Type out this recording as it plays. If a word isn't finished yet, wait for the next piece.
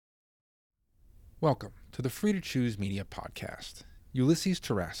Welcome to the Free to Choose Media Podcast. Ulysses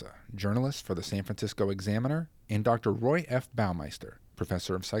Terrassa, journalist for the San Francisco Examiner, and Dr. Roy F. Baumeister,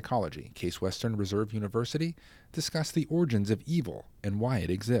 professor of psychology, Case Western Reserve University, discuss the origins of evil and why it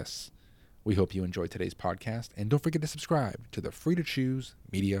exists. We hope you enjoy today's podcast, and don't forget to subscribe to the Free to Choose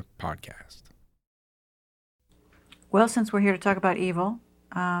Media Podcast. Well, since we're here to talk about evil,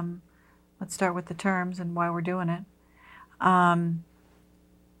 let's start with the terms and why we're doing it.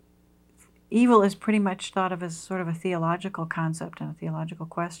 Evil is pretty much thought of as sort of a theological concept and a theological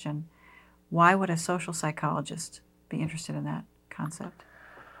question. Why would a social psychologist be interested in that concept?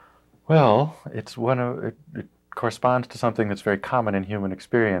 Well, it corresponds to something that's very common in human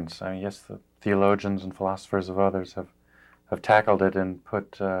experience. I mean, yes, the theologians and philosophers of others have tackled it and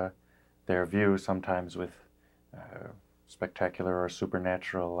put their view sometimes with spectacular or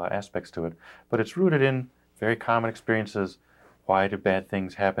supernatural aspects to it. But it's rooted in very common experiences. Why do bad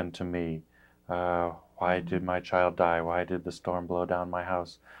things happen to me? Why did my child die? Why did the storm blow down my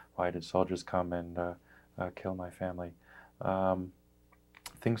house? Why did soldiers come and kill my family?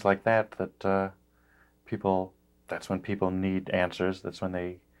 Things like that that's when people need answers. That's when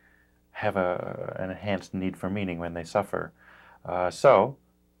they have an enhanced need for meaning, when they suffer. So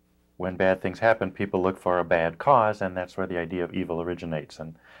when bad things happen, people look for a bad cause, and that's where the idea of evil originates.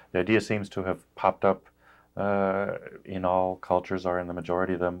 And the idea seems to have popped up in all cultures, or in the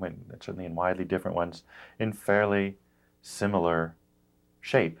majority of them, and certainly in widely different ones, in fairly similar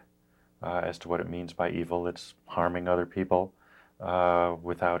shape as to what it means by evil. It's harming other people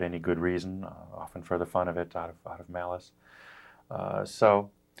without any good reason, often for the fun of it, out of malice.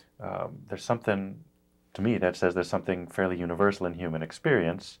 So there's something, to me, that says there's something fairly universal in human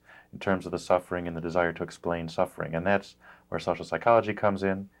experience in terms of the suffering and the desire to explain suffering. And that's where social psychology comes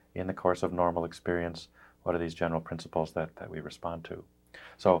in the course of normal experience. What are these general principles that we respond to?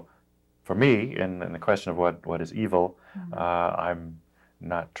 So for me, in the question of what is evil, I'm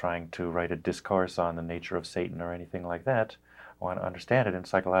not trying to write a discourse on the nature of Satan or anything like that. I want to understand it in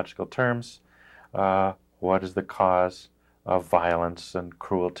psychological terms. What is the cause of violence and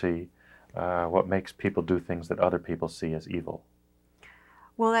cruelty? What makes people do things that other people see as evil?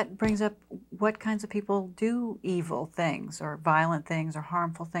 Well, that brings up what kinds of people do evil things or violent things or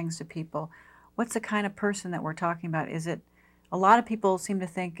harmful things to people. What's the kind of person that we're talking about? Is it, a lot of people seem to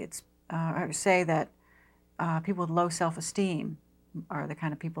think it's, or say that people with low self-esteem are the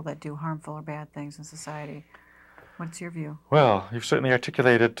kind of people that do harmful or bad things in society. What's your view? Well, you've certainly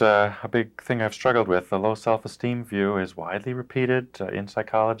articulated a big thing I've struggled with. The low self-esteem view is widely repeated in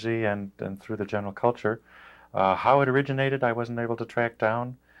psychology and through the general culture. How it originated, I wasn't able to track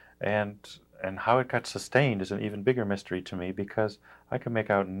down, and how it got sustained is an even bigger mystery to me, because I can make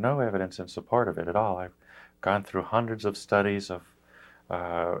out no evidence in support of it at all. I've gone through hundreds of studies of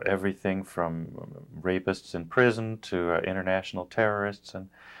everything from rapists in prison to international terrorists, and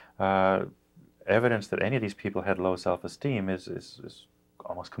evidence that any of these people had low self-esteem is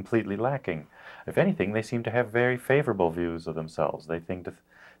almost completely lacking. If anything, they seem to have very favorable views of themselves. They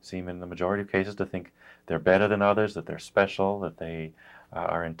seem in the majority of cases to think they're better than others, that they're special, that they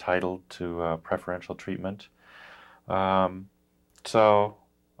are entitled to preferential treatment. So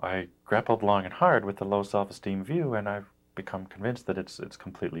I grappled long and hard with the low self-esteem view, and I've become convinced that it's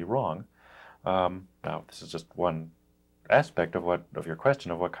completely wrong. Now, this is just one aspect of your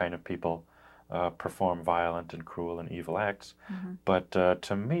question of what kind of people perform violent and cruel and evil acts. But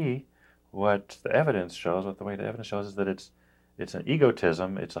to me, what the evidence shows is that it's an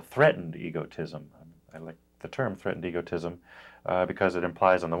egotism. It's a threatened egotism. I like the term threatened egotism because it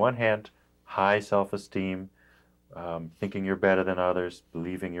implies, on the one hand, high self-esteem, thinking you're better than others,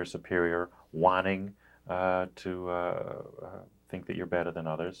 believing you're superior, wanting to think that you're better than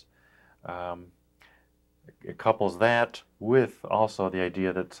others. It couples that with also the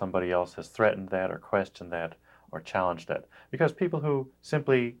idea that somebody else has threatened that or questioned that or challenged that. Because people who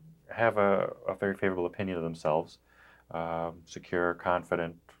simply have a very favorable opinion of themselves, secure,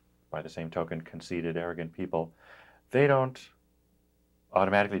 confident, by the same token, conceited, arrogant people, they don't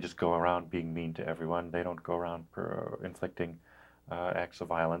automatically just go around being mean to everyone. They don't go around inflicting acts of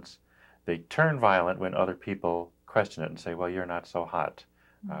violence. They turn violent when other people question it and say, well, you're not so hot.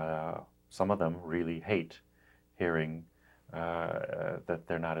 Some of them really hate hearing that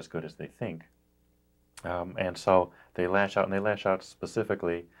they're not as good as they think. And so they lash out, and they lash out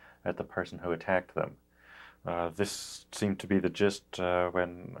specifically at the person who attacked them. This seemed to be the gist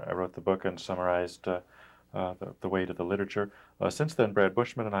when I wrote the book and summarized the weight of the literature. Since then, Brad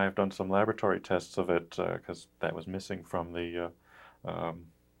Bushman and I have done some laboratory tests of it because that was missing from the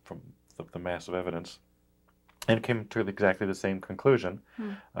mass of evidence. and came to exactly the same conclusion.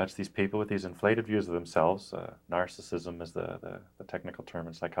 Hmm. It's these people with these inflated views of themselves. Narcissism is the technical term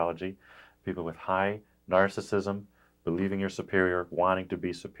in psychology. People with high narcissism, believing you're superior, wanting to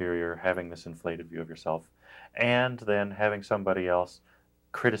be superior, having this inflated view of yourself, and then having somebody else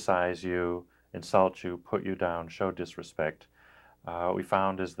criticize you, insult you, put you down, show disrespect. What we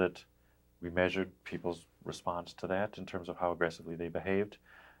found is that we measured people's response to that in terms of how aggressively they behaved.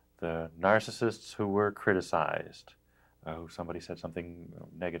 The narcissists who were criticized, who somebody said something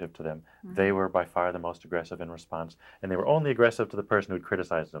negative to them, they were by far the most aggressive in response, and they were only aggressive to the person who had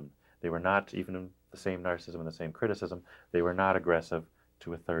criticized them. They were not, even in the same narcissism and the same criticism, they were not aggressive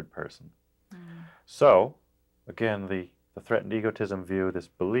to a third person. So, again, the threatened egotism view, this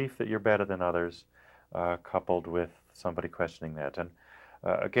belief that you're better than others, coupled with somebody questioning that. And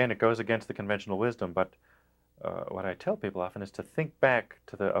again, it goes against the conventional wisdom, but what I tell people often is to think back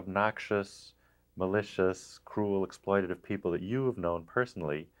to the obnoxious, malicious, cruel, exploitative people that you have known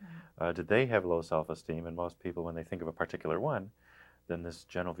personally. Did they have low self-esteem? And most people, when they think of a particular one, then this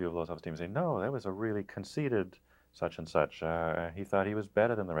general view of low self-esteem say, no, that was a really conceited such and such. He thought he was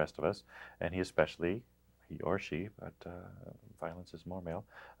better than the rest of us, and he or she, but violence is more male,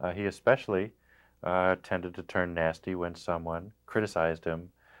 he especially tended to turn nasty when someone criticized him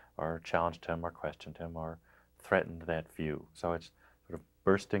or challenged him or questioned him or threatened that view. So it's sort of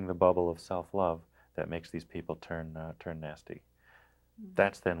bursting the bubble of self-love that makes these people turn nasty.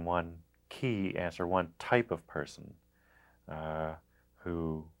 That's then one key answer, one type of person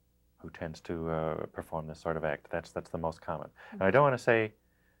who tends to perform this sort of act. That's the most common. And I don't want to say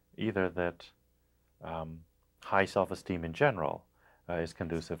either that high self-esteem in general is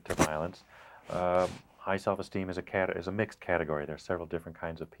conducive to violence. High self-esteem is a mixed category. There are several different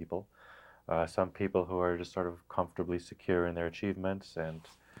kinds of people. Some people who are just sort of comfortably secure in their achievements and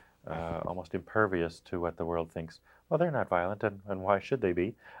almost impervious to what the world thinks. Well, they're not violent, and why should they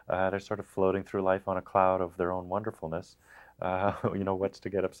be? They're sort of floating through life on a cloud of their own wonderfulness. What's to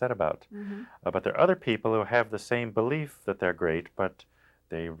get upset about? But there are other people who have the same belief that they're great, but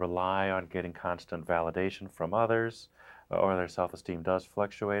they rely on getting constant validation from others, or their self-esteem does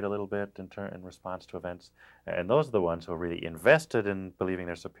fluctuate a little bit in response to events. And those are the ones who are really invested in believing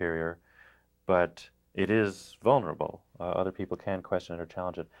they're superior, but it is vulnerable. Other people can question it or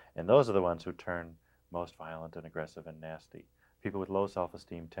challenge it. And those are the ones who turn most violent and aggressive and nasty. People with low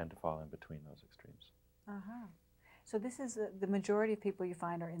self-esteem tend to fall in between those extremes. So this is the majority of people you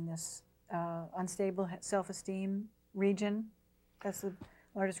find are in this unstable self-esteem region? That's the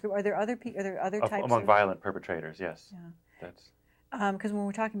largest group. Are there other people? Are there other types among violent perpetrators? Yes. Yeah. That's because when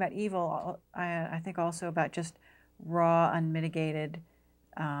we're talking about evil, I think also about just raw, unmitigated,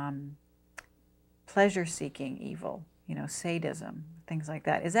 pleasure-seeking evil. Sadism, things like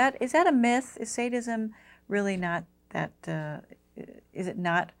that. Is that a myth? Is sadism really not that? Is it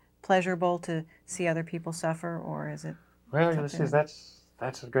not pleasurable to see other people suffer, or is it? Well, Ulysses,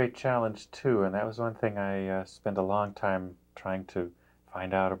 that's a great challenge too, and that was one thing I spent a long time trying to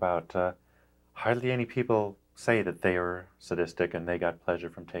find out about. Hardly any people say that they are sadistic and they got pleasure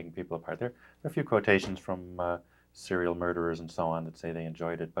from taking people apart. There are a few quotations from serial murderers and so on that say they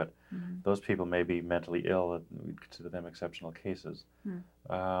enjoyed it, but those people may be mentally ill, and we'd consider them exceptional cases.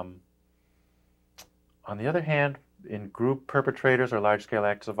 On the other hand, in group perpetrators or large-scale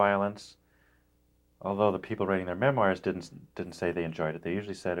acts of violence, although the people writing their memoirs didn't say they enjoyed it, they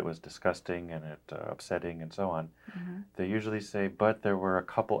usually said it was disgusting and upsetting and so on. They usually say, but there were a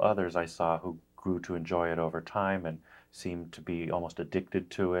couple others I saw who grew to enjoy it over time and seemed to be almost addicted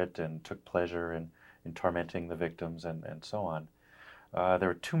to it and took pleasure in tormenting the victims and so on. There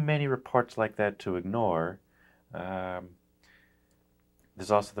are too many reports like that to ignore. There's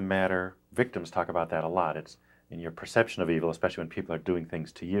also the matter, victims talk about that a lot. It's in your perception of evil, especially when people are doing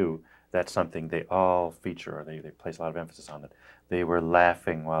things to you, that's something they all feature, or they place a lot of emphasis on it. They were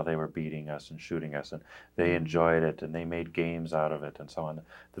laughing while they were beating us and shooting us, and they enjoyed it, and they made games out of it, and so on.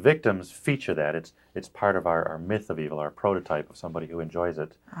 The victims feature that. It's part of our myth of evil, our prototype of somebody who enjoys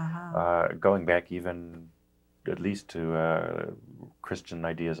it. Going back even at least to Christian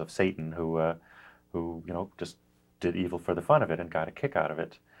ideas of Satan, who just did evil for the fun of it and got a kick out of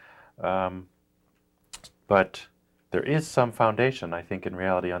it. But there is some foundation, I think, in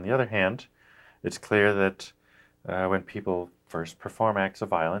reality. On the other hand, it's clear that when people first perform acts of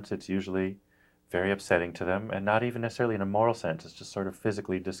violence, it's usually very upsetting to them, and not even necessarily in a moral sense. It's just sort of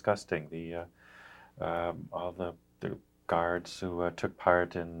physically disgusting. All the guards who took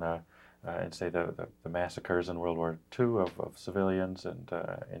part in, say, the massacres in World War II of civilians and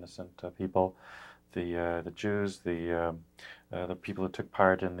innocent people, the Jews, the people who took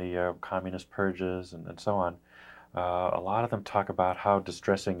part in the communist purges and so on. A lot of them talk about how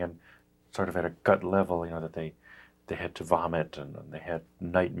distressing and sort of at a gut level, that they had to vomit and they had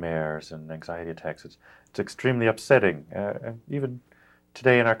nightmares and anxiety attacks. It's extremely upsetting. And even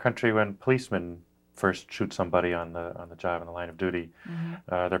today in our country, when policemen first shoot somebody on the job in the line of duty,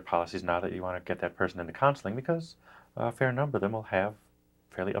 there are policies now that you want to get that person into counseling because a fair number of them will have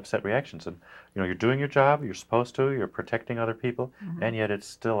fairly upset reactions. And you're doing your job, you're supposed to, you're protecting other people, and yet it's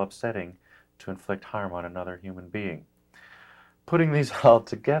still upsetting to inflict harm on another human being. Putting these all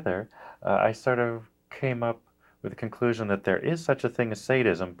together, I sort of came up with the conclusion that there is such a thing as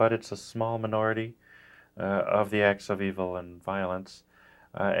sadism, but it's a small minority of the acts of evil and violence,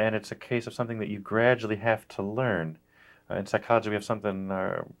 and it's a case of something that you gradually have to learn. In psychology, we have something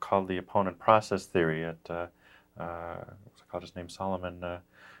called the opponent process theory. A psychologist named Solomon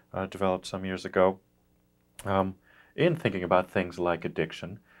developed some years ago. In thinking about things like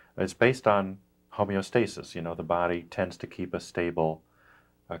addiction, it's based on homeostasis. The body tends to keep a stable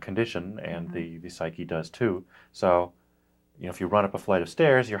condition, and the psyche does too. So, if you run up a flight of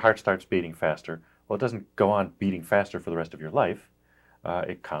stairs, your heart starts beating faster. Well, it doesn't go on beating faster for the rest of your life.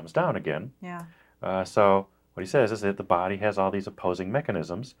 It calms down again. Yeah. So what he says is that the body has all these opposing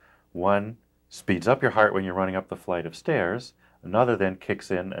mechanisms. One speeds up your heart when you're running up the flight of stairs. Another then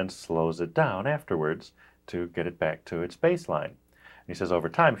kicks in and slows it down afterwards to get it back to its baseline. And he says over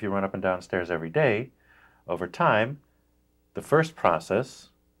time, if you run up and down stairs every day, over time, the first process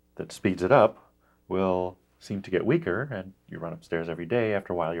that speeds it up will seem to get weaker, and you run upstairs every day.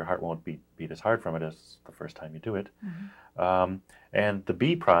 After a while, your heart won't beat as hard from it as the first time you do it. And the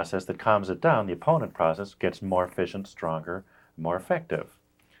B process that calms it down, the opponent process, gets more efficient, stronger, more effective.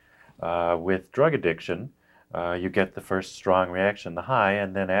 With drug addiction, you get the first strong reaction, the high,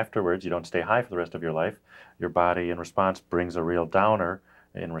 and then afterwards, you don't stay high for the rest of your life. Your body, in response, brings a real downer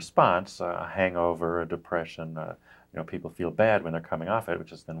in response, a hangover, a depression. People feel bad when they're coming off it,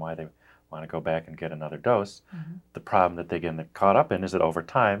 which is then why they want to go back and get another dose. The problem that they get caught up in is that over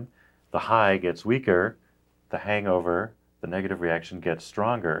time, the high gets weaker, the hangover, the negative reaction gets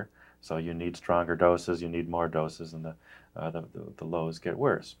stronger, so you need stronger doses, you need more doses, and the lows get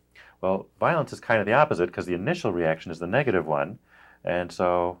worse. Well, violence is kind of the opposite, because the initial reaction is the negative one, and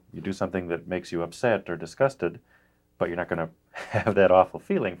so you do something that makes you upset or disgusted, but you're not going to have that awful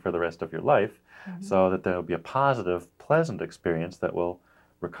feeling for the rest of your life, so that there will be a positive, pleasant experience that will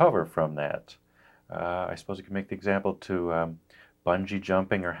recover from that. I suppose you can make the example to bungee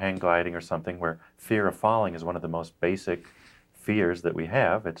jumping or hang gliding or something, where fear of falling is one of the most basic fears that we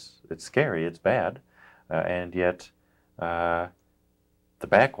have. It's scary, it's bad, and yet the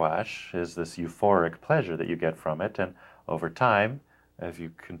backwash is this euphoric pleasure that you get from it, and over time, as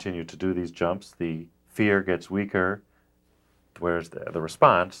you continue to do these jumps, the fear gets weaker, whereas the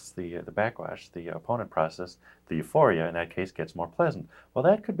response, the backwash, the opponent process, the euphoria in that case gets more pleasant. Well,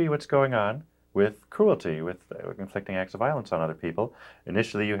 that could be what's going on with cruelty, with inflicting acts of violence on other people.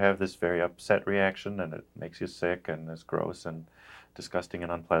 Initially, you have this very upset reaction, and it makes you sick and is gross and disgusting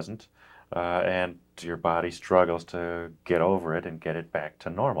and unpleasant, and your body struggles to get over it and get it back to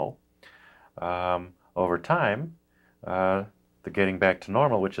normal. Over time, the getting back to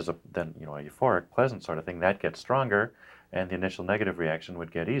normal, which is then a euphoric, pleasant sort of thing, that gets stronger, and the initial negative reaction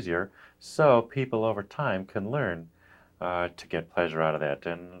would get easier. So people over time can learn to get pleasure out of that.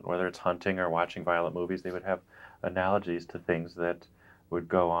 And whether it's hunting or watching violent movies, they would have analogies to things that would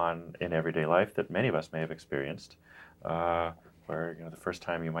go on in everyday life that many of us may have experienced, where the first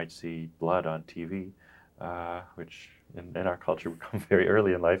time you might see blood on TV, which in our culture would come very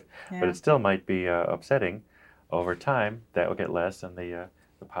early in life, but it still might be upsetting. Over time, that will get less, and the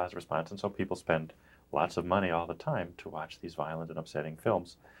positive response. And so people spend lots of money all the time to watch these violent and upsetting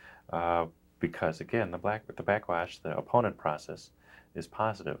films, because again, the backwash, the opponent process, is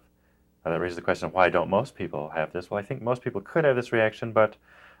positive. That raises the question of why don't most people have this? Well, I think most people could have this reaction, but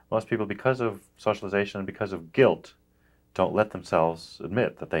most people, because of socialization and because of guilt, don't let themselves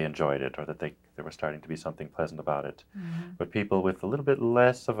admit that they enjoyed it or that there was starting to be something pleasant about it. But people with a little bit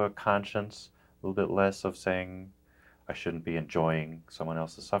less of a conscience, a little bit less of saying, I shouldn't be enjoying someone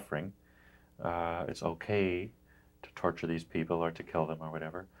else's suffering, it's okay to torture these people or to kill them or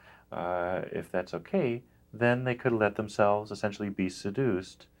whatever. If that's okay, then they could let themselves essentially be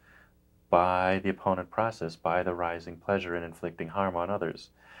seduced by the opponent process, by the rising pleasure in inflicting harm on others.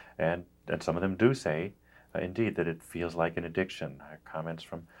 And some of them do say, indeed, that it feels like an addiction. Comments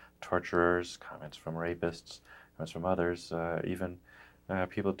from torturers, comments from rapists, comments from others, even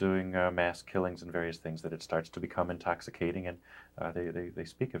people doing mass killings and various things, that it starts to become intoxicating, and they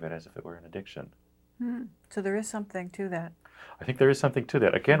speak of it as if it were an addiction. So there is something to that. I think there is something to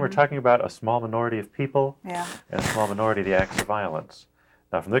that. Again, we're talking about a small minority of people Yeah. and a small minority of the acts of violence.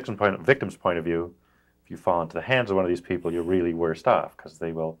 Now, from the victim's point of view, if you fall into the hands of one of these people, you're really worst off, because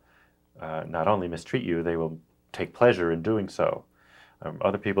they will not only mistreat you, they will take pleasure in doing so.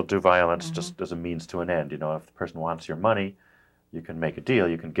 Other people do violence just as a means to an end. If the person wants your money, you can make a deal.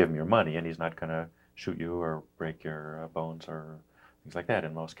 You can give him your money, and he's not going to shoot you or break your bones or things like that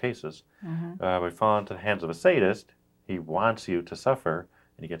in most cases. But if you fall into the hands of a sadist, he wants you to suffer,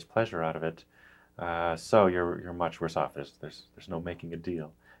 and he gets pleasure out of it. So you're much worse off. There's no making a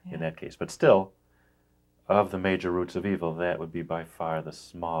deal in that case. But still, of the major roots of evil, that would be by far the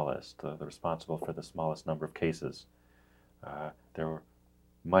smallest, the responsible for the smallest number of cases. They're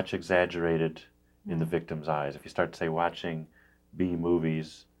much exaggerated in the victim's eyes. If you start, say, watching B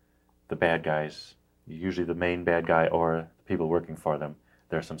movies, the bad guys, usually the main bad guy or the people working for them,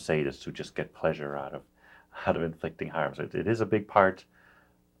 there are some sadists who just get pleasure out of inflicting harm. So it is a big part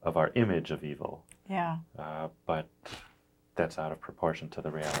of our image of evil. Yeah. But that's out of proportion to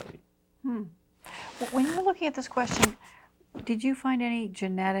the reality. When you were looking at this question, did you find any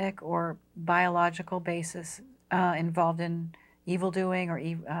genetic or biological basis involved in evil doing,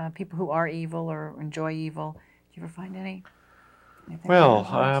 or people who are evil or enjoy evil? Did you ever find anything? Well,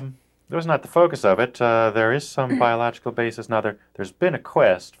 that was not the focus of it. There is some biological basis. Now, there's been a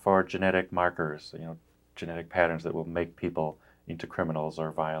quest for genetic markers, genetic patterns that will make people into criminals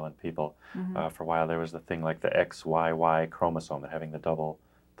or violent people. For a while, there was the thing like the XYY chromosome, that having the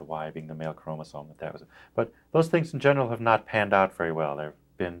Y being the male chromosome, that was it. But those things in general have not panned out very well. There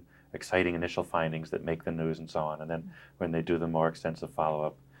have been exciting initial findings that make the news and so on, and then when they do the more extensive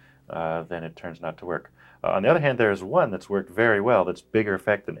follow-up, then it turns not to work. On the other hand, there is one that's worked very well, that's bigger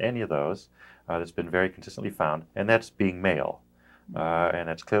effect than any of those, that's been very consistently found, and that's being male. And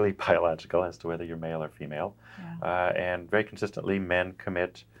it's clearly biological as to whether you're male or female. And very consistently, men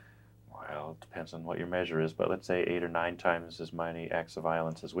commit, well, it depends on what your measure is, but let's say 8 or 9 times as many acts of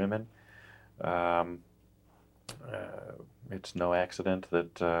violence as women. It's no accident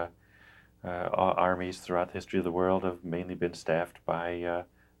that armies throughout the history of the world have mainly been staffed by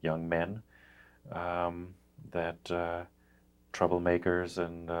young men, that troublemakers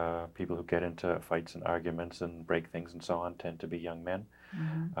and people who get into fights and arguments and break things and so on tend to be young men.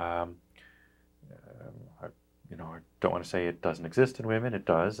 I don't want to say it doesn't exist in women, it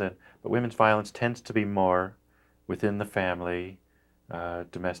does, but women's violence tends to be more within the family,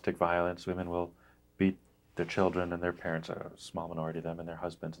 domestic violence. Women will beat their children and their parents, a small minority of them, and their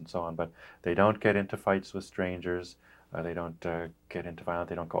husbands and so on, but they don't get into fights with strangers. They don't get into violence.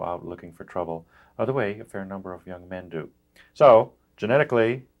 They don't go out looking for trouble. The way a fair number of young men do. So,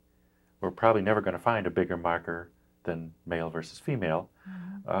 genetically, we're probably never going to find a bigger marker than male versus female.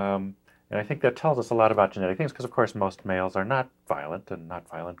 And I think that tells us a lot about genetic things, because, of course, most males are not violent and not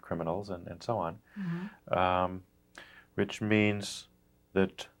violent criminals and so on, which means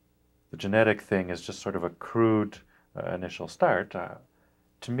that the genetic thing is just sort of a crude initial start.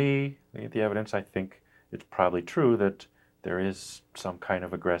 To me, the evidence, I think it's probably true that there is some kind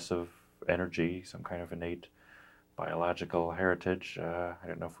of aggressive energy, some kind of innate biological heritage. I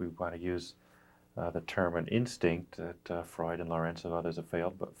don't know if we want to use the term an instinct that Freud and Lorenz and others have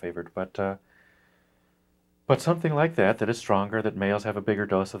favored, but something like that is stronger, that males have a bigger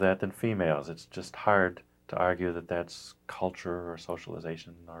dose of that than females. It's just hard to argue that that's culture or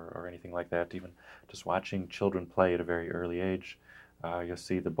socialization or anything like that. Even just watching children play at a very early age, you'll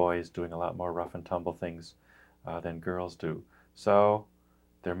see the boys doing a lot more rough and tumble things than girls do. So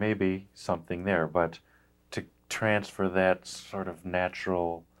there may be something there, but to transfer that sort of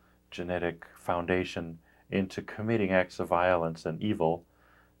natural genetic foundation into committing acts of violence and evil,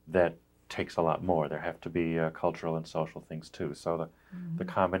 that takes a lot more. There have to be cultural and social things too. So the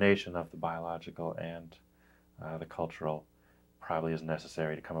combination of the biological and the cultural probably is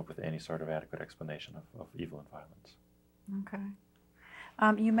necessary to come up with any sort of adequate explanation of evil and violence.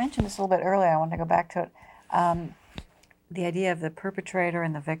 Okay. You mentioned this a little bit earlier. I want to go back to it. The idea of the perpetrator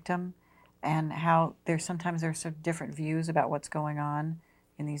and the victim, and how there's sort of different views about what's going on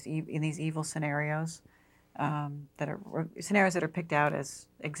in these evil scenarios, that are picked out as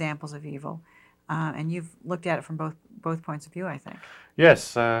examples of evil, and you've looked at it from both points of view, I think. Yes.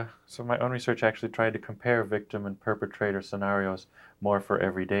 So my own research actually tried to compare victim and perpetrator scenarios more for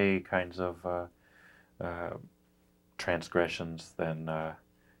everyday kinds of transgressions than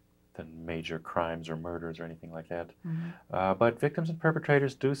major crimes or murders or anything like that. But victims and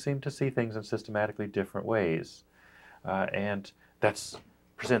perpetrators do seem to see things in systematically different ways, and that's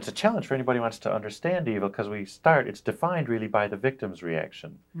presents a challenge for anybody who wants to understand evil, because it's defined really by the victim's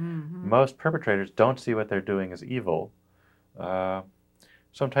reaction. Most perpetrators don't see what they're doing as evil.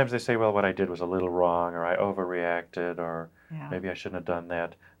 Sometimes they say, well, what I did was a little wrong, or I overreacted, or Yeah. maybe I shouldn't have done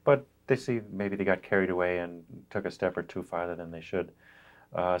that. But they see maybe they got carried away and took a step or two farther than they should.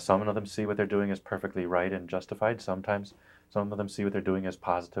 Some of them see what they're doing as perfectly right and justified. Sometimes some of them see what they're doing as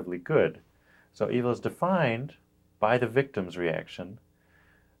positively good. So evil is defined by the victim's reaction.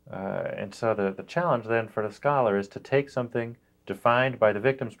 And so the challenge then for the scholar is to take something defined by the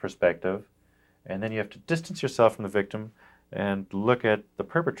victim's perspective, and then you have to distance yourself from the victim and look at the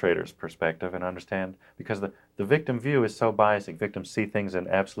perpetrator's perspective and understand, because the victim view is so biasing. Victims see things in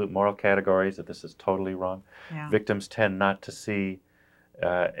absolute moral categories, that this is totally wrong. Yeah. Victims tend not to see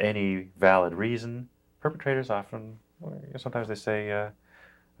any valid reason. Perpetrators often, sometimes they say,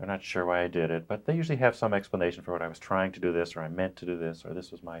 I'm not sure why I did it, but they usually have some explanation for what I was trying to do this, or I meant to do this, or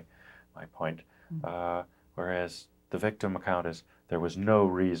this was my point. Whereas the victim account is, there was no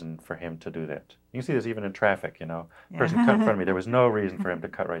reason for him to do that. You can see this even in traffic, Yeah. Person cut in front of me, there was no reason for him to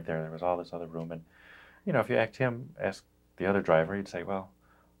cut right there. There was all this other room. And, if you ask the other driver, he'd say, well,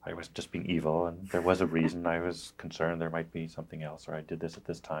 I was just being evil, and there was a reason. I was concerned there might be something else, or I did this at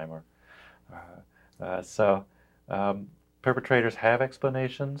this time, or perpetrators have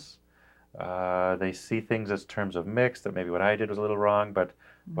explanations. They see things as terms of mix, that maybe what I did was a little wrong, but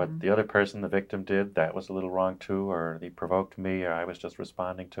what the other person, the victim, did, that was a little wrong too, or they provoked me, or I was just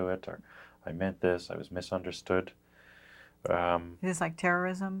responding to it, or I meant this, I was misunderstood. Is this like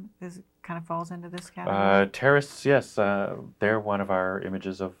terrorism? Is kind of falls into this category? Terrorists, yes, they're one of our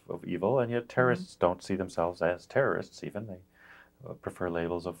images of evil, and yet terrorists don't see themselves as terrorists even. They prefer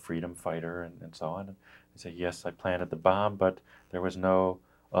labels of freedom fighter and so on. And they say, yes, I planted the bomb, but there was no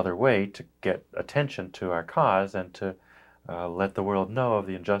other way to get attention to our cause and to let the world know of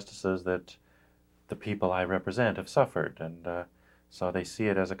the injustices that the people I represent have suffered. And so they see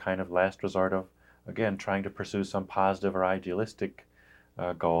it as a kind of last resort of, again, trying to pursue some positive or idealistic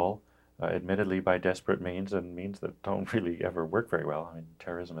goal, admittedly by desperate means, and means that don't really ever work very well. I mean,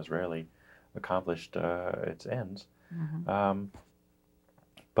 terrorism has rarely accomplished its ends.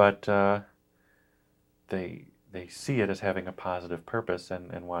 But they see it as having a positive purpose,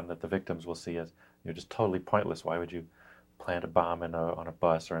 and one that the victims will see as just totally pointless. Why would you plant a bomb on a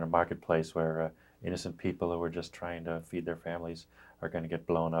bus or in a marketplace where innocent people who are just trying to feed their families are going to get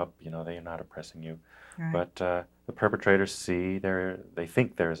blown up? They are not oppressing you. Right. But the perpetrators see they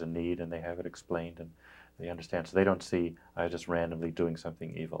think there's a need, and they have it explained, and they understand. So they don't see I was just randomly doing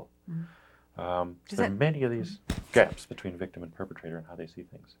something evil. So there are many of these gaps between victim and perpetrator and how they see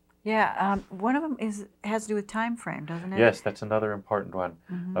things. Yeah, one of them has to do with time frame, doesn't it? Yes, that's another important one.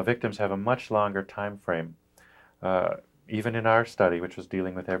 Victims have a much longer time frame. Even in our study, which was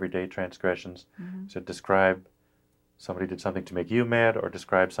dealing with everyday transgressions, said describe somebody did something to make you mad, or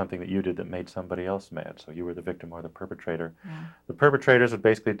describe something that you did that made somebody else mad. So you were the victim or the perpetrator. Yeah. The perpetrators would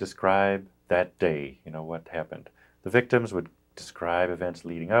basically describe that day, what happened. The victims would describe events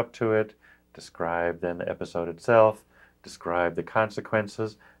leading up to it, describe then the episode itself, describe the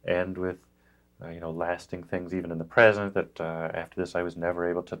consequences, and with lasting things even in the present, that after this I was never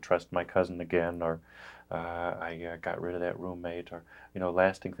able to trust my cousin again, or I got rid of that roommate, or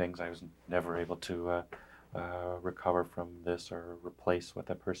lasting things, I was never able to recover from this or replace what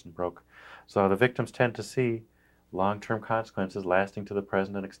that person broke. So the victims tend to see long-term consequences lasting to the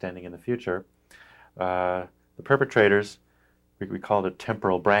present and extending in the future. The perpetrators, we called it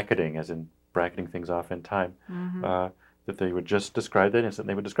temporal bracketing, as in bracketing things off in time, that they would just describe that instant.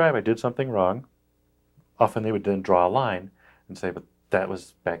 They would describe, I did something wrong. Often they would then draw a line and say, but that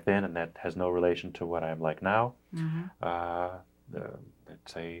was back then, and that has no relation to what I'm like now. They'd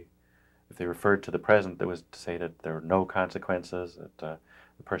say, if they referred to the present, that was to say that there were no consequences, that the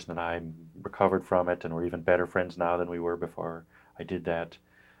person and I recovered from it, and we're even better friends now than we were before I did that,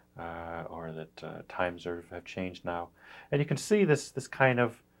 or that times have changed now. And you can see this kind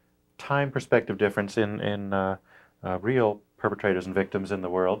of time perspective difference in real perpetrators and victims in the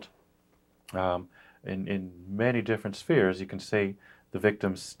world. In many different spheres, you can see the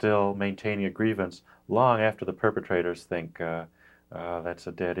victims still maintaining a grievance long after the perpetrators think that's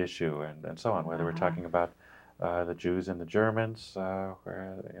a dead issue, and so on. Whether we're talking about the Jews and the Germans,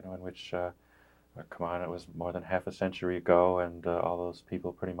 where in which come on, it was more than half a century ago, and all those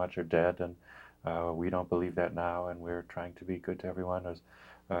people pretty much are dead, and we don't believe that now, and we're trying to be good to everyone.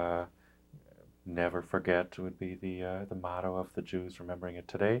 Never forget would be the motto of the Jews, remembering it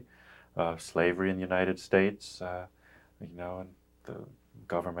today. Slavery in the United States, and the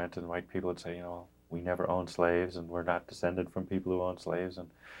government and white people would say, we never owned slaves, and we're not descended from people who owned slaves, and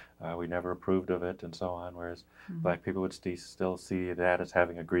we never approved of it, and so on. Whereas black people would still see that as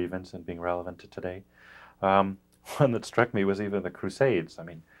having a grievance and being relevant to today. one that struck me was even the Crusades. I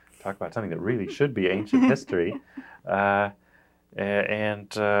mean, talk about something that really should be ancient history. The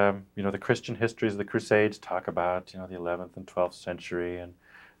Christian histories of the Crusades talk about, the 11th and 12th century, and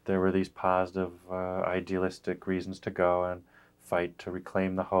there were these positive, idealistic reasons to go and fight to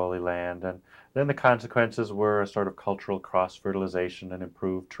reclaim the Holy Land. And then the consequences were a sort of cultural cross-fertilization and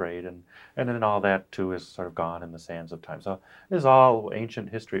improved trade, and then all that, too, is sort of gone in the sands of time. So this is all ancient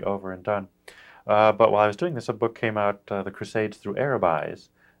history over and done. But while I was doing this, a book came out, The Crusades Through Arab Eyes,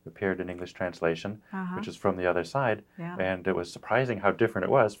 appeared in English translation, which is from the other side. Yeah. And it was surprising how different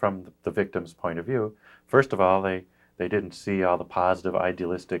it was from the victim's point of view. First of all, they didn't see all the positive,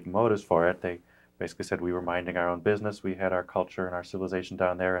 idealistic motives for it. They basically said we were minding our own business. We had our culture and our civilization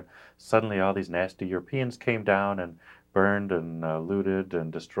down there, and suddenly all these nasty Europeans came down and burned and looted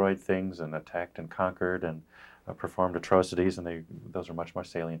and destroyed things and attacked and conquered and performed atrocities, and those are much more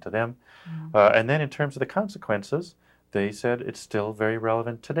salient to them. And then in terms of the consequences, they said it's still very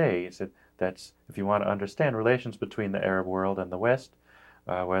relevant today. He said that's, if you want to understand relations between the Arab world and the West,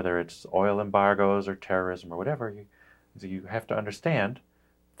 whether it's oil embargoes or terrorism or whatever, you have to understand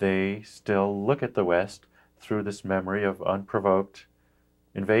they still look at the West through this memory of unprovoked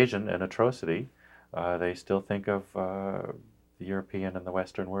invasion and atrocity. They still think of the European and the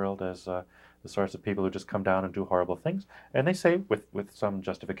Western world as the sorts of people who just come down and do horrible things. And they say, with some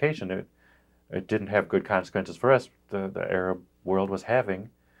justification, it didn't have good consequences for us. The Arab world was having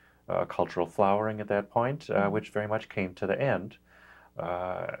cultural flowering at that point, which very much came to the end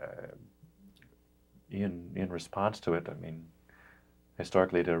in response to it. I mean,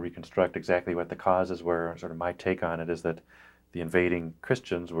 historically, to reconstruct exactly what the causes were, sort of my take on it is that the invading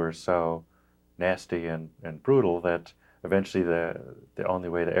Christians were so nasty and brutal that eventually the only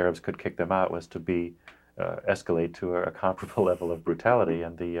way the Arabs could kick them out was to escalate to a comparable level of brutality.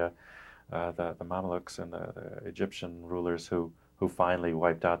 And the Mamelukes and the Egyptian rulers who finally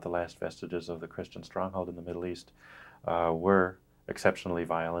wiped out the last vestiges of the Christian stronghold in the Middle East were exceptionally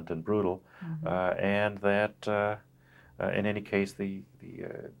violent and brutal, and that in any case the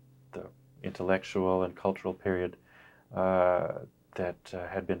intellectual and cultural period that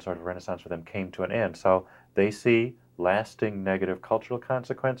had been sort of Renaissance for them came to an end. So they see lasting negative cultural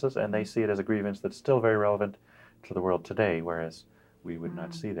consequences, and they see it as a grievance that's still very relevant to the world today, whereas we would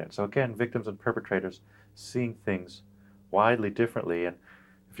not see that. So again, victims and perpetrators seeing things widely differently. And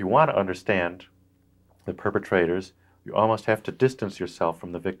if you want to understand the perpetrators, you almost have to distance yourself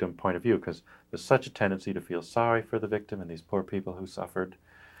from the victim point of view, because there's such a tendency to feel sorry for the victim and these poor people who suffered.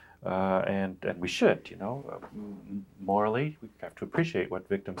 And we should, morally, we have to appreciate what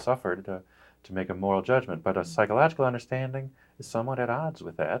victims suffered to make a moral judgment. But a psychological understanding is somewhat at odds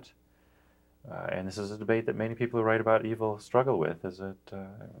with that. And this is a debate that many people who write about evil struggle with. Is it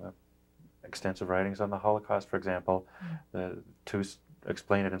extensive writings on the Holocaust, for example, to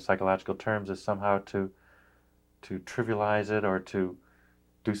explain it in psychological terms is somehow to trivialize it or to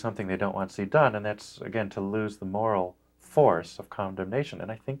do something they don't want to see done, and that's, again, to lose the moral force of condemnation.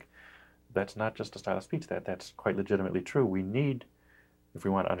 And I think that's not just a style of speech, that's quite legitimately true. We need, if we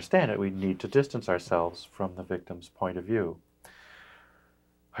want to understand it, we need to distance ourselves from the victim's point of view.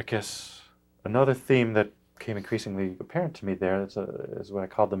 I guess another theme that became increasingly apparent to me there is what I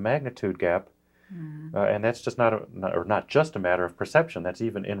call the magnitude gap. And that's just not just a matter of perception. That's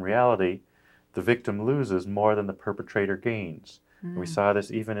even in reality, the victim loses more than the perpetrator gains. We saw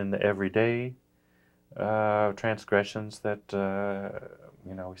this even in the everyday transgressions that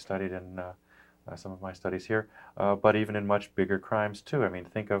we studied in some of my studies here, but even in much bigger crimes too. I mean,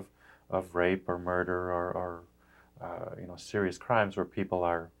 think of rape or murder or serious crimes where people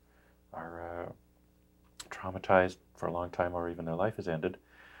are traumatized for a long time or even their life is ended.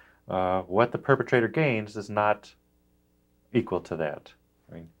 What the perpetrator gains is not equal to that.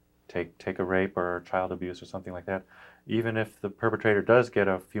 I mean, take a rape or child abuse or something like that. Even if the perpetrator does get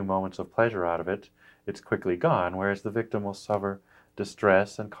a few moments of pleasure out of it, it's quickly gone, whereas the victim will suffer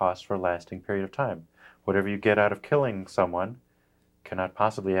distress and cost for a lasting period of time. Whatever you get out of killing someone cannot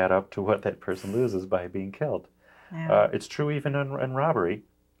possibly add up to what that person loses by being killed. Yeah. It's true even in robbery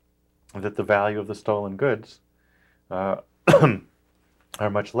that the value of the stolen goods are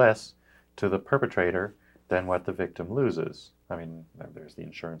much less to the perpetrator than what the victim loses. I mean, there's the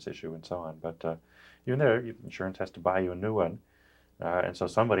insurance issue and so on, but even there, insurance has to buy you a new one, and so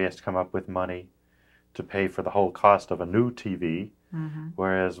somebody has to come up with money to pay for the whole cost of a new TV,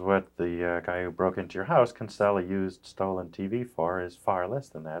 whereas what the guy who broke into your house can sell a used stolen TV for is far less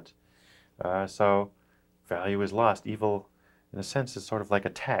than that. So value is lost. Evil, in a sense, is sort of like a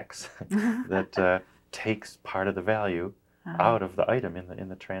tax that takes part of the value out of the item in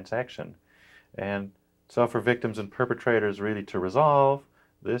the transaction. And So for victims and perpetrators really to resolve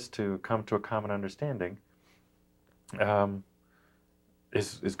this, to come to a common understanding,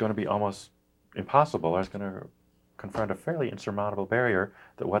 is going to be almost impossible, or it's going to confront a fairly insurmountable barrier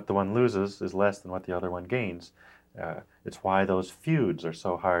that what the one loses is less than what the other one gains. It's why those feuds are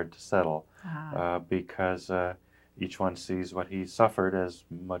so hard to settle, because each one sees what he suffered as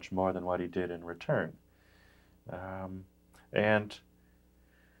much more than what he did in return. And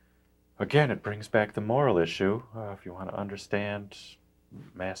again, it brings back the moral issue. If you want to understand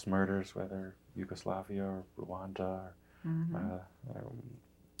mass murders, whether Yugoslavia or Rwanda,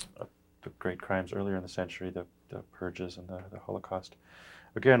 the great crimes earlier in the century, the purges and the Holocaust,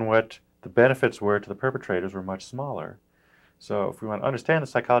 again, what the benefits were to the perpetrators were much smaller. So if we want to understand the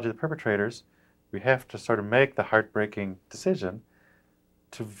psychology of the perpetrators, we have to sort of make the heartbreaking decision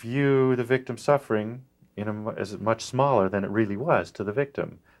to view the victim's suffering as much smaller than it really was to the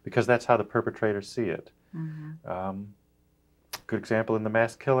victim, because that's how the perpetrators see it. Good example in the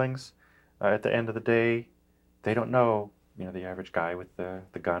mass killings, at the end of the day, they don't know, the average guy with the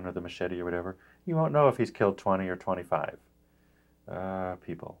gun or the machete or whatever, you won't know if he's killed 20 or 25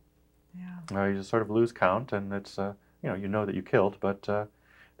 people. Yeah. You just sort of lose count, and it's, you know that you killed, but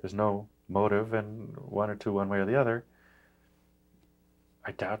there's no motive, and one or two, one way or the other.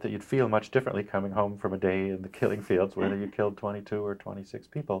 I doubt that you'd feel much differently coming home from a day in the killing fields, whether you killed 22 or 26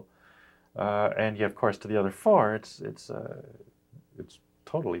 people. And yet, of course, to the other four, it's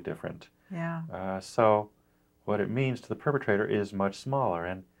totally different. Yeah. So what it means to the perpetrator is much smaller.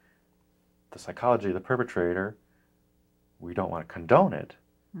 And the psychology of the perpetrator, we don't want to condone it,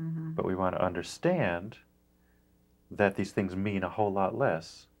 but we want to understand that these things mean a whole lot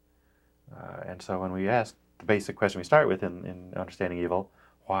less. And so when we ask the basic question we start with in understanding evil,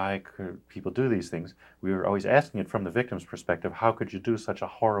 why could people do these things? We were always asking it from the victim's perspective, how could you do such a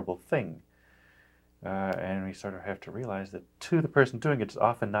horrible thing? And we sort of have to realize that to the person doing it, it's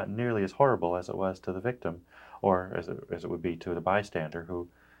often not nearly as horrible as it was to the victim, or as it would be to the bystander, who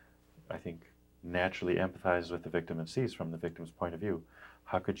I think naturally empathizes with the victim and sees from the victim's point of view.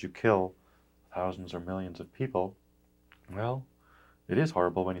 How could you kill thousands or millions of people? Well, it is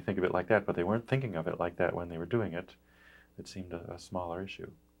horrible when you think of it like that, but they weren't thinking of it like that when they were doing it. It seemed a smaller issue.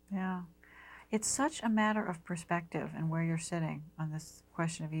 Yeah. It's such a matter of perspective and where you're sitting on this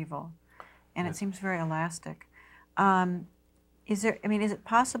question of evil. And Yes. it seems very elastic. Is it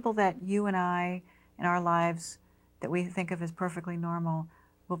possible that you and I, in our lives, that we think of as perfectly normal,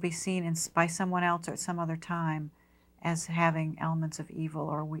 will be seen by someone else or at some other time as having elements of evil,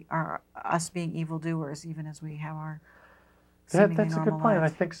 or us being evildoers, even as we have our seemingly That's a normal good point, and I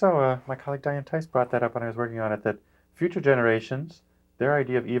lives? think so. My colleague Diane Tice brought that up when I was working on it, that future generations, their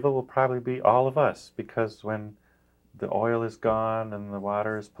idea of evil will probably be all of us, because when the oil is gone and the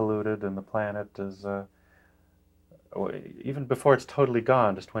water is polluted and the planet is, even before it's totally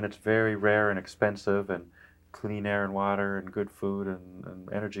gone, just when it's very rare and expensive and clean air and water and good food and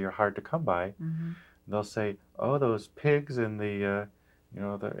energy are hard to come by, they'll say, oh, those pigs in the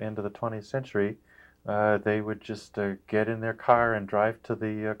end of the 20th century, they would just get in their car and drive to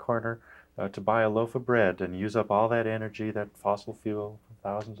the corner to buy a loaf of bread and use up all that energy, that fossil fuel, for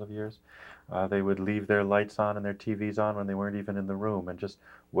thousands of years. They would leave their lights on and their TVs on when they weren't even in the room and just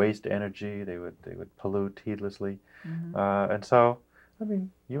waste energy. They would pollute heedlessly. And so, I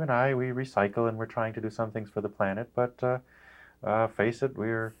mean, you and I, we recycle and we're trying to do some things for the planet, but face it,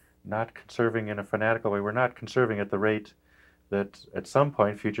 we're not conserving in a fanatical way. We're not conserving at the rate that at some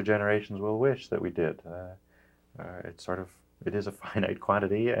point future generations will wish that we did. It is a finite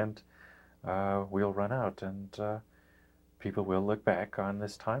quantity, and we'll run out, and people will look back on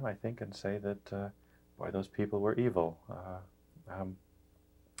this time, I think, and say that, boy, those people were evil.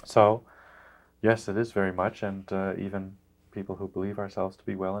 So, yes, it is very much, and even people who believe ourselves to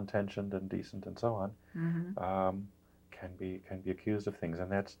be well-intentioned and decent and so on can be accused of things,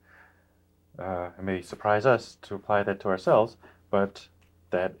 and that's it may surprise us to apply that to ourselves, but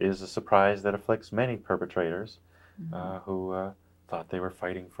that is a surprise that afflicts many perpetrators who thought they were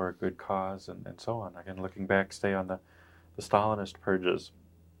fighting for a good cause and so on. Again, looking back, say, on the Stalinist purges,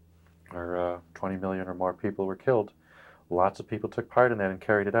 where 20 million or more people were killed. Lots of people took part in that and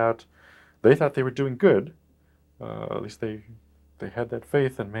carried it out. They thought they were doing good. At least they had that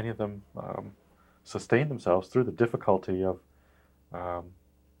faith, and many of them sustained themselves through the difficulty of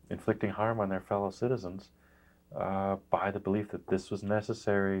inflicting harm on their fellow citizens by the belief that this was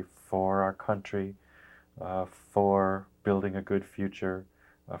necessary for our country, for building a good future,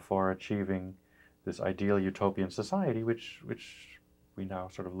 for achieving this ideal utopian society, which we now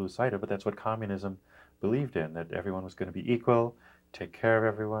sort of lose sight of, but that's what communism believed in, that everyone was going to be equal, take care of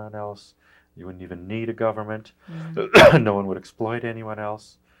everyone else, You wouldn't even need a government. Mm-hmm. No one would exploit anyone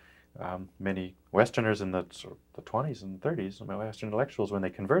else. Many Westerners in the 20s and 30s, Western intellectuals, when they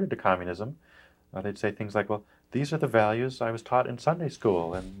converted to communism, they'd say things like, well, these are the values I was taught in Sunday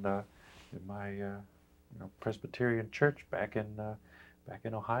school and in my Presbyterian church back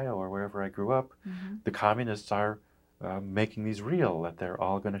in Ohio or wherever I grew up. Mm-hmm. The communists are making these real, that they're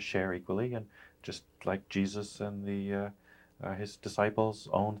all going to share equally, and just like Jesus and his disciples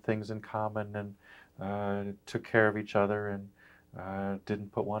owned things in common and took care of each other and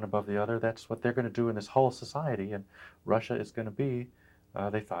didn't put one above the other. That's what they're going to do in this whole society, and Russia is going to be,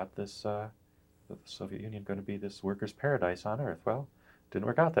 they thought the Soviet Union going to be this workers' paradise on earth. Well, it didn't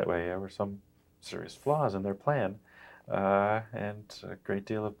work out that way. There were some serious flaws in their plan, and a great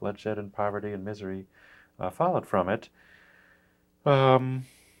deal of bloodshed and poverty and misery followed from it.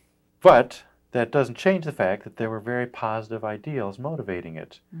 But that doesn't change the fact that there were very positive ideals motivating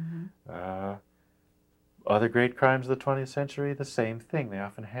it. Mm-hmm. Other great crimes of the 20th century, the same thing. They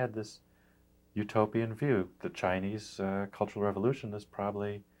often had this utopian view. The Chinese Cultural Revolution is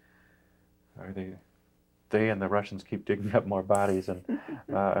probably, they and the Russians keep digging up more bodies, and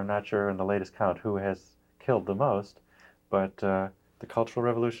I'm not sure in the latest count who has killed the most, but the Cultural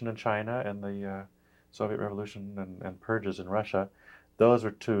Revolution in China and the Soviet Revolution and purges in Russia, those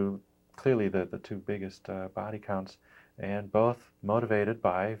were clearly the two biggest body counts, and both motivated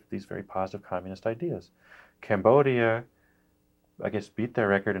by these very positive communist ideas. Cambodia, I guess, beat their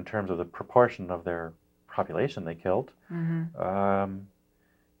record in terms of the proportion of their population they killed. Mm-hmm.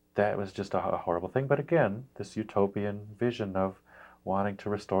 That was just a horrible thing. But again, this utopian vision of wanting to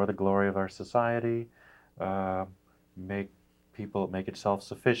restore the glory of our society, make it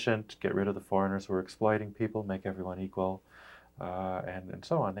self-sufficient, get rid of the foreigners who are exploiting people, make everyone equal, and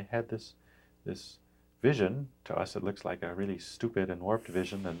so on. They had this vision. To us, it looks like a really stupid and warped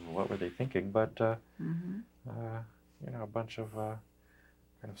vision, and what were they thinking? But Mm-hmm. a bunch of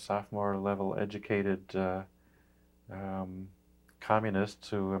kind of sophomore level educated communists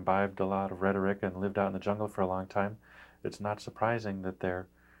who imbibed a lot of rhetoric and lived out in the jungle for a long time. It's not surprising that their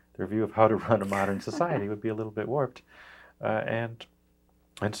view of how to run a modern society would be a little bit warped, and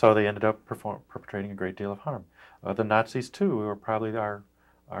so they ended up perpetrating a great deal of harm. The Nazis too were probably our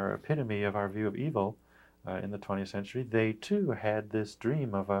epitome of our view of evil in the 20th century. They too had this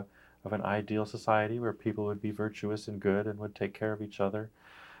dream of an ideal society where people would be virtuous and good and would take care of each other,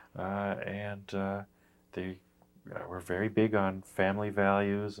 and they were very big on family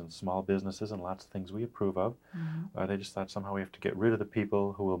values and small businesses and lots of things we approve of. Mm-hmm. They just thought somehow we have to get rid of the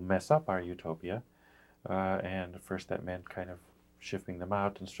people who will mess up our utopia, and at first that meant kind of shifting them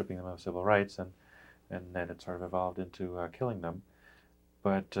out and stripping them of civil rights, and then it sort of evolved into killing them.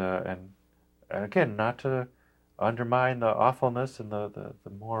 But and again, not to undermine the awfulness and the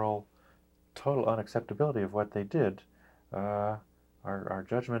moral total unacceptability of what they did. Our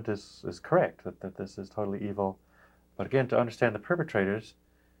judgment is correct that this is totally evil. But again, to understand the perpetrators,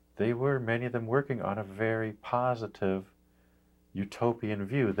 they were, many of them, working on a very positive utopian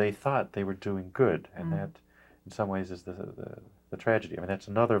view. They thought they were doing good, and that in some ways is the tragedy. I mean, that's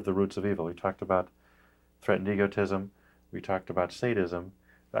another of the roots of evil. We talked about threatened egotism. We talked about sadism.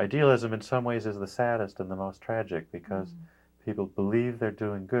 Idealism in some ways is the saddest and the most tragic, because people believe they're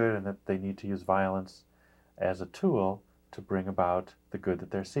doing good and that they need to use violence as a tool to bring about the good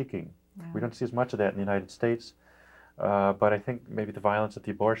that they're seeking. Yeah. We don't see as much of that in the United States, but I think maybe the violence at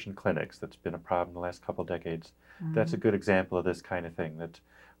the abortion clinics that's been a problem in the last couple of decades, that's a good example of this kind of thing. That,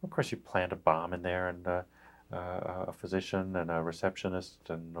 of course, you plant a bomb in there, and a physician and a receptionist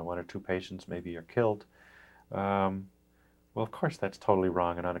and one or two patients maybe are killed. Well, of course, that's totally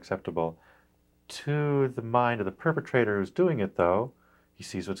wrong and unacceptable. To the mind of the perpetrator who's doing it, though, he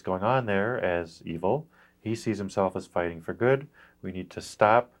sees what's going on there as evil. He sees himself as fighting for good. We need to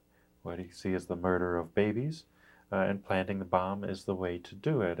stop what he sees as the murder of babies, and planting the bomb is the way to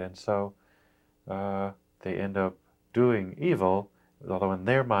do it. And so they end up doing evil, although in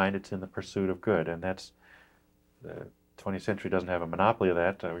their mind it's in the pursuit of good. And that's, the 20th century doesn't have a monopoly of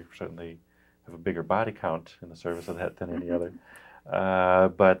that. We certainly have a bigger body count in the service of that than any other.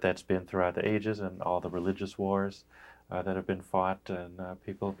 But that's been throughout the ages, and all the religious wars that have been fought, and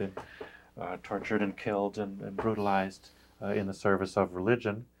people have been tortured and killed and brutalized in the service of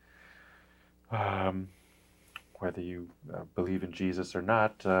religion. Whether you believe in Jesus or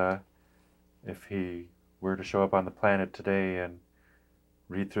not, if he were to show up on the planet today and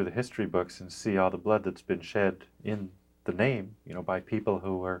read through the history books and see all the blood that's been shed in the name, by people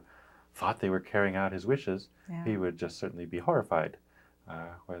who thought they were carrying out his wishes, he would just certainly be horrified.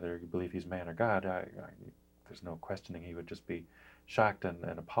 Whether you believe he's man or God, there's no questioning. He would just be shocked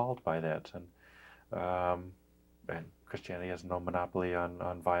and appalled by that. And Christianity has no monopoly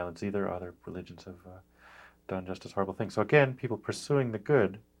on violence either. Other religions have done just as horrible things. So again, people pursuing the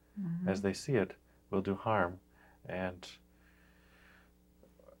good as they see it will do harm, and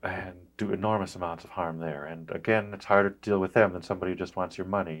do enormous amounts of harm there. And again, it's harder to deal with them than somebody who just wants your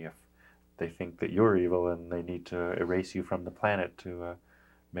money. If they think that you're evil and they need to erase you from the planet to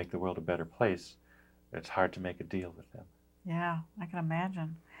make the world a better place, it's hard to make a deal with them. Yeah, I can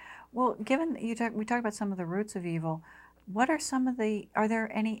imagine. Well, given that we talked about some of the roots of evil, what are are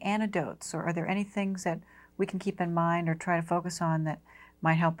there any antidotes, or are there any things that we can keep in mind or try to focus on that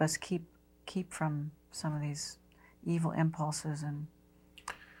might help us keep from some of these evil impulses and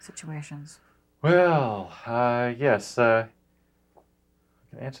situations? Well, yes, I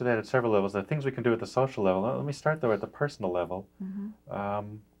can answer that at several levels. The things we can do at the social level. Let me start, though, at the personal level.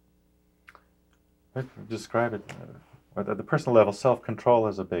 Let's describe it. At the personal level, self-control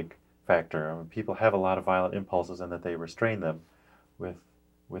is a big factor. I mean, people have a lot of violent impulses, and that they restrain them with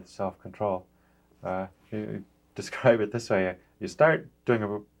self-control. You describe it this way. You start doing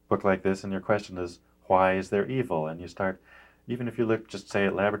a book like this, and your question is, why is there evil? And you start, even if you look, just say,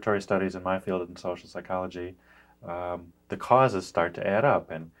 at laboratory studies in my field in social psychology, the causes start to add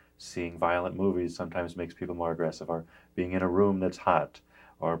up. And seeing violent movies sometimes makes people more aggressive, or being in a room that's hot,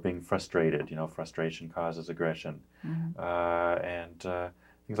 or being frustrated. Frustration causes aggression, and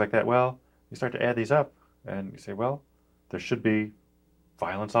things like that. Well, you start to add these up, and you say, well, there should be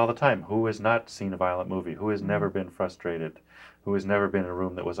violence all the time. Who has not seen a violent movie? Who has never been frustrated? Who has never been in a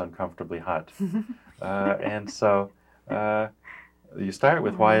room that was uncomfortably hot? And so you start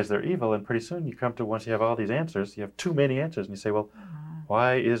with why is there evil, and pretty soon you come to, once you have all these answers, you have too many answers, and you say, well,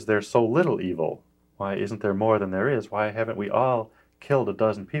 why is there so little evil? Why isn't there more than there is? Why haven't we all killed a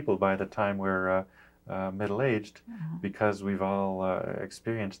dozen people by the time we're middle-aged? Because we've all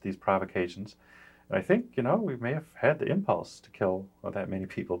experienced these provocations. And I think, we may have had the impulse to kill that many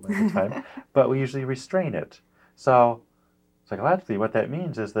people at the time, but we usually restrain it. So psychologically, what that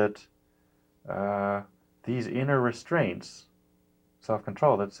means is that these inner restraints,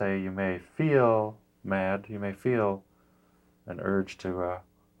 self-control, that say you may feel mad, you may feel an urge to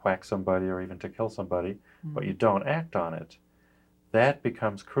whack somebody or even to kill somebody, but you don't act on it. That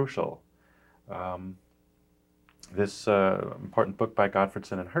becomes crucial. This important book by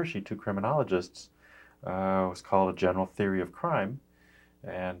Gottfredson and Hershey, two criminologists, was called A General Theory of Crime.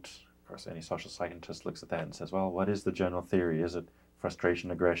 And, of course, any social scientist looks at that and says, well, what is the general theory? Is it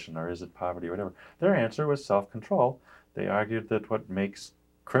frustration, aggression, or is it poverty, or whatever? Their answer was self-control. They argued that what makes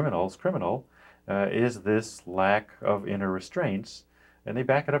criminals criminal is this lack of inner restraints. And they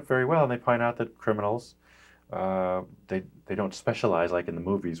back it up very well, and they point out that criminals, they don't specialize like in the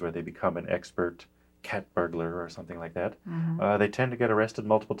movies where they become an expert cat burglar or something like that. They tend to get arrested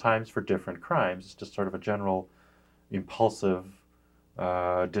multiple times for different crimes. It's just sort of a general impulsive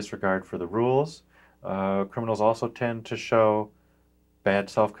disregard for the rules. Criminals also tend to show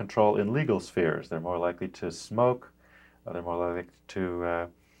bad self-control in legal spheres. They're more likely to smoke. They're more likely to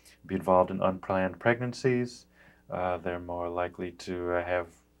be involved in unplanned pregnancies. They're more likely to have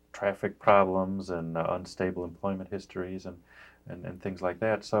traffic problems and unstable employment histories and things like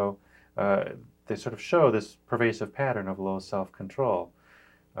that. So they sort of show this pervasive pattern of low self-control.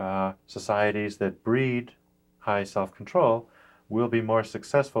 Societies that breed high self-control will be more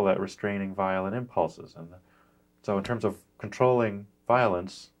successful at restraining violent impulses. And so in terms of controlling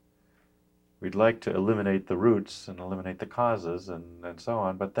violence, we'd like to eliminate the roots and eliminate the causes and so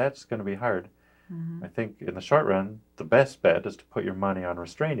on, but that's going to be hard. I think in the short run, the best bet is to put your money on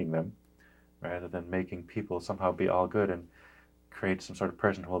restraining them rather than making people somehow be all good and create some sort of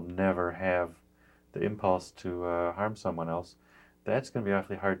person who will never have the impulse to harm someone else. That's going to be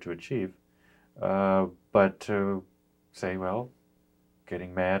awfully hard to achieve. But to say, well,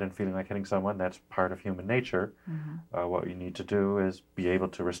 getting mad and feeling like hitting someone, that's part of human nature. What you need to do is be able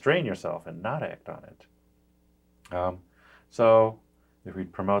to restrain yourself and not act on it. So if we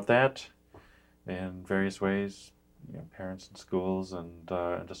promote that in various ways, parents and schools and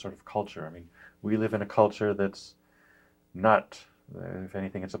just sort of culture. I mean, we live in a culture that's not, if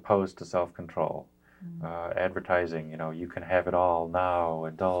anything, it's opposed to self-control. Advertising, you can have it all now,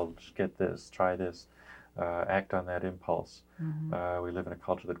 indulge, get this, try this, act on that impulse. We live in a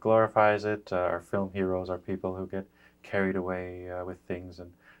culture that glorifies it. Our film heroes are people who get carried away with things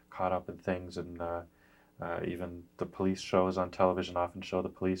and caught up in things, and even the police shows on television often show the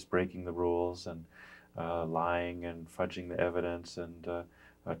police breaking the rules and lying and fudging the evidence and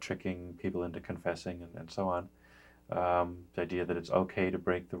tricking people into confessing and so on. The idea that it's okay to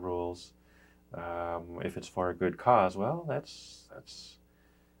break the rules. If it's for a good cause, well, that's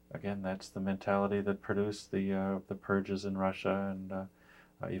again, that's the mentality that produced the purges in Russia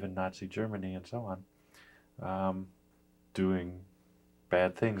and even Nazi Germany and so on, doing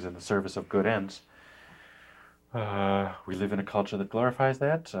bad things in the service of good ends. We live in a culture that glorifies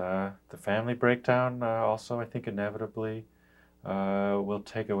that. The family breakdown also, I think, inevitably will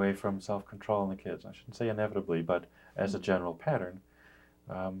take away from self-control in the kids. I shouldn't say inevitably, but as a general pattern.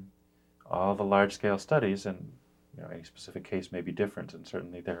 All the large-scale studies, and any specific case may be different, and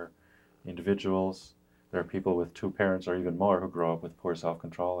certainly there are individuals, there are people with two parents or even more who grow up with poor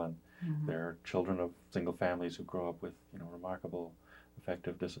self-control, and there are children of single families who grow up with remarkable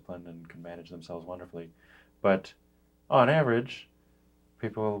effective discipline and can manage themselves wonderfully. But on average,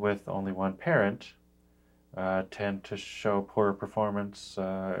 people with only one parent tend to show poorer performance,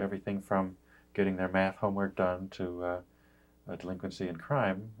 everything from getting their math homework done to delinquency and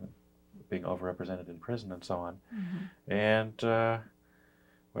crime, being overrepresented in prison and so on. And,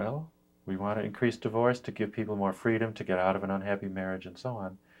 well, we want to increase divorce to give people more freedom to get out of an unhappy marriage and so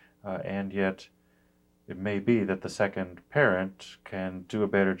on. And yet, it may be that the second parent can do a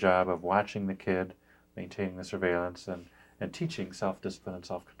better job of watching the kid, maintaining the surveillance, and teaching self-discipline and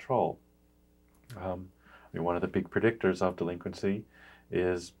self-control. One of the big predictors of delinquency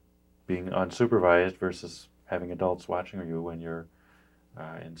is being unsupervised versus having adults watching you when you're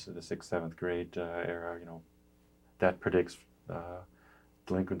into the 6th, 7th grade era. That predicts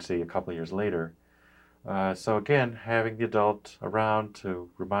delinquency a couple of years later. So again, having the adult around to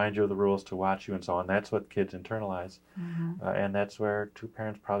remind you of the rules, to watch you and so on, that's what kids internalize. And that's where two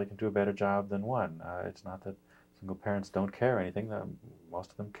parents probably can do a better job than one. It's not that single parents don't care or anything.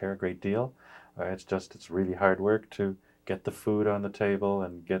 Most of them care a great deal. It's really hard work to get the food on the table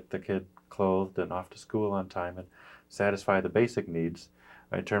and get the kid clothed and off to school on time and satisfy the basic needs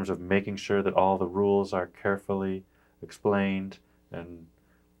in terms of making sure that all the rules are carefully explained and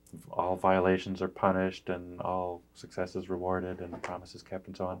all violations are punished and all successes rewarded and promises kept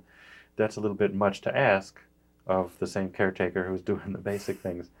and so on. That's a little bit much to ask of the same caretaker who's doing the basic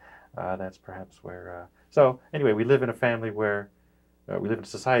things. That's perhaps where... So anyway, we live in a family where... we live in a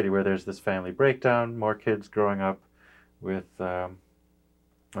society where there's this family breakdown, more kids growing up with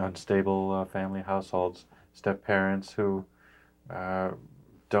unstable family households, step-parents who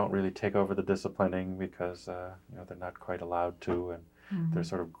don't really take over the disciplining because they're not quite allowed to, and they're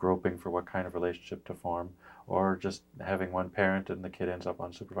sort of groping for what kind of relationship to form, or just having one parent and the kid ends up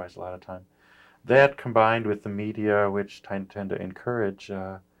unsupervised a lot of time. That combined with the media, which tend to encourage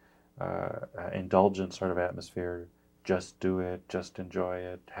indulgent sort of atmosphere, just do it, just enjoy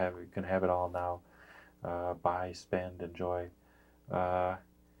it, you can have it all now, buy, spend, enjoy.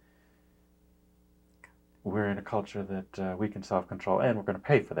 We're in a culture that we can self-control, and we're going to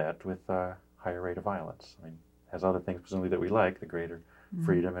pay for that with a higher rate of violence. I mean, has other things presumably that we like, the greater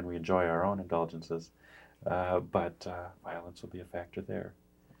freedom, and we enjoy our own indulgences, but violence will be a factor there.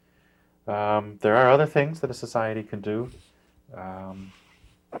 There are other things that a society can do.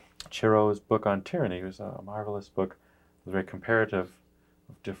 Chiro's book on tyranny was a marvelous book. It was very comparative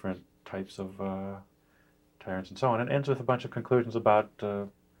of different types of tyrants and so on, and ends with a bunch of conclusions about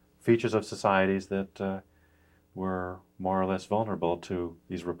features of societies that were more or less vulnerable to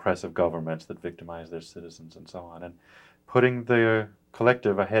these repressive governments that victimize their citizens and so on. And putting the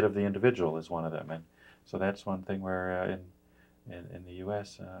collective ahead of the individual is one of them. And so that's one thing where in the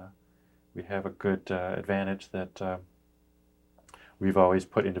U.S. We have a good advantage that we've always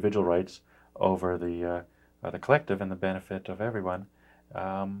put individual rights over the collective and the benefit of everyone,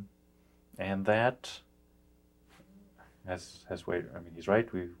 and that has weight. I mean, he's right.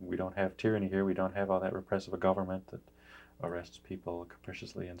 We don't have tyranny here. We don't have all that repressive a government that arrests people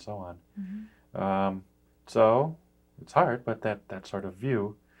capriciously and so on. So it's hard, but that sort of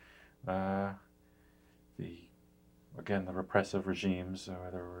view, the repressive regimes,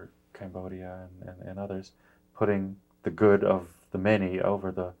 whether Cambodia and others, putting the good of the many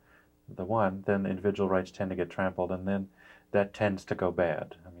over the one, then individual rights tend to get trampled, and then that tends to go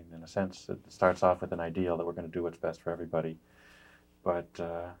bad. I mean, in a sense, it starts off with an ideal that we're going to do what's best for everybody, but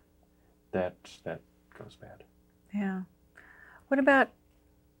that goes bad. Yeah. What about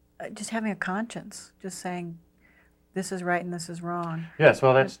just having a conscience, just saying this is right and this is wrong? Yes,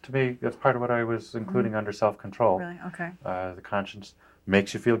 well, that's part of what I was including under self-control. Really? Okay. The conscience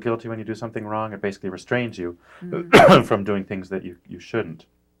makes you feel guilty when you do something wrong. It basically restrains you from doing things that you shouldn't.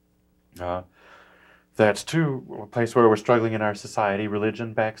 That's too a place where we're struggling in our society.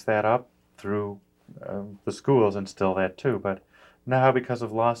 Religion backs that up through the schools, instill that too. But now, because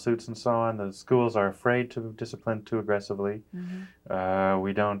of lawsuits and so on, the schools are afraid to discipline too aggressively.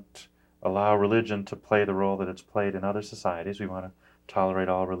 We don't allow religion to play the role that it's played in other societies. We want to tolerate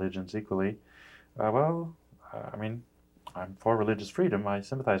all religions equally. I mean, I'm for religious freedom. I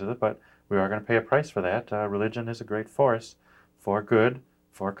sympathize with it, but we are going to pay a price for that. Religion is a great force for good,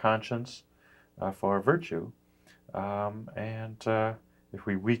 for conscience, for virtue. And if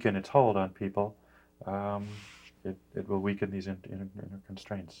we weaken its hold on people, it will weaken these inner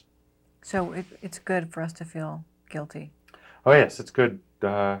constraints. So it's good for us to feel guilty. Oh yes, it's good.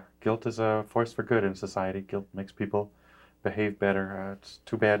 Guilt is a force for good in society. Guilt makes people behave better. It's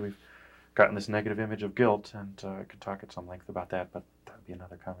too bad we've gotten this negative image of guilt, and I could talk at some length about that, but that would be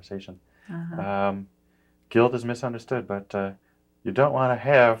another conversation. Guilt is misunderstood, but you don't want to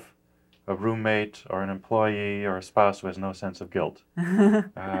have a roommate or an employee or a spouse who has no sense of guilt.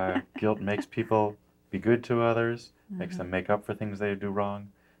 Guilt makes people be good to others, makes them make up for things they do wrong,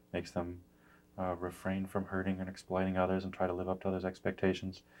 makes them refrain from hurting and exploiting others and try to live up to others'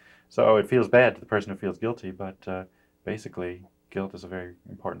 expectations. So it feels bad to the person who feels guilty, but basically guilt is a very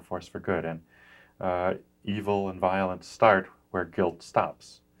important force for good. And evil and violence start where guilt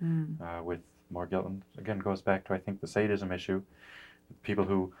stops. With more guilt, and again goes back to, I think, the sadism issue. People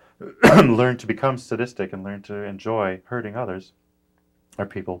who learn to become sadistic and learn to enjoy hurting others are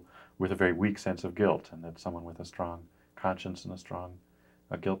people with a very weak sense of guilt, and that someone with a strong conscience and a strong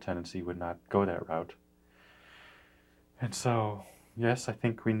guilt tendency would not go that route. And so, yes, I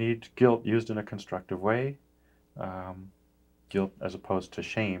think we need guilt used in a constructive way. Guilt as opposed to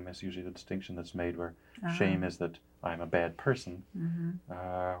shame is usually the distinction that's made, where shame is that I'm a bad person,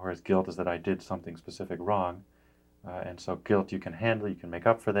 whereas guilt is that I did something specific wrong. And so guilt you can handle, you can make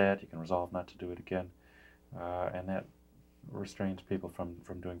up for that, you can resolve not to do it again, and that restrains people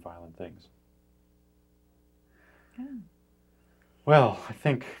from doing violent things. Well, I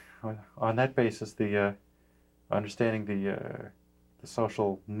think on that basis, the understanding the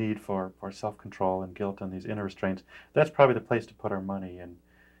social need for self-control and guilt and these inner restraints, that's probably the place to put our money in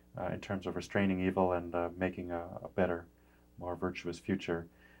terms of restraining evil and making a better, more virtuous future.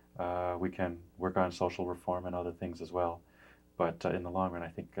 We can work on social reform and other things as well, but in the long run, I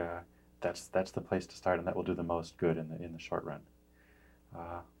think that's the place to start, and that will do the most good in the short run.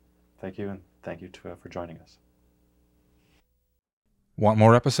 Thank you, and thank you for joining us. Want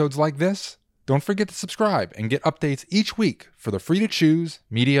more episodes like this? Don't forget to subscribe and get updates each week for the Free to Choose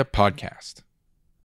Media Podcast.